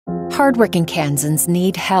Hardworking Kansans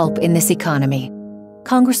need help in this economy.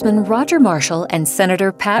 Congressman Roger Marshall and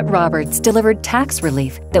Senator Pat Roberts delivered tax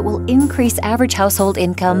relief that will increase average household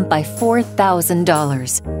income by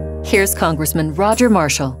 $4,000. Here's Congressman Roger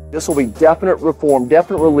Marshall. This will be definite reform,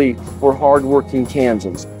 definite relief for hardworking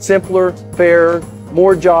Kansans. Simpler, fair,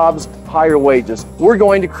 more jobs, higher wages. We're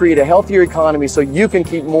going to create a healthier economy so you can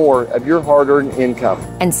keep more of your hard-earned income.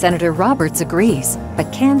 And Senator Roberts agrees,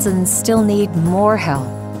 but Kansans still need more help.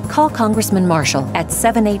 Call Congressman Marshall at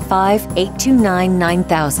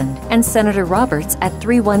 785-829-9000 and Senator Roberts at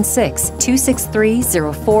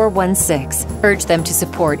 316-263-0416. Urge them to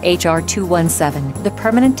support H.R. 217, the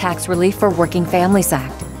Permanent Tax Relief for Working Families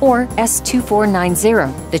Act, or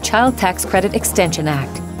S2490, the Child Tax Credit Extension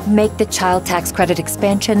Act. Make the Child Tax Credit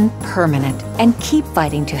expansion permanent and keep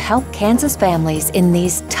fighting to help Kansas families in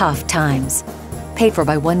these tough times. Paid for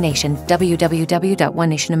by One Nation,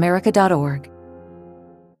 www.onenationamerica.org.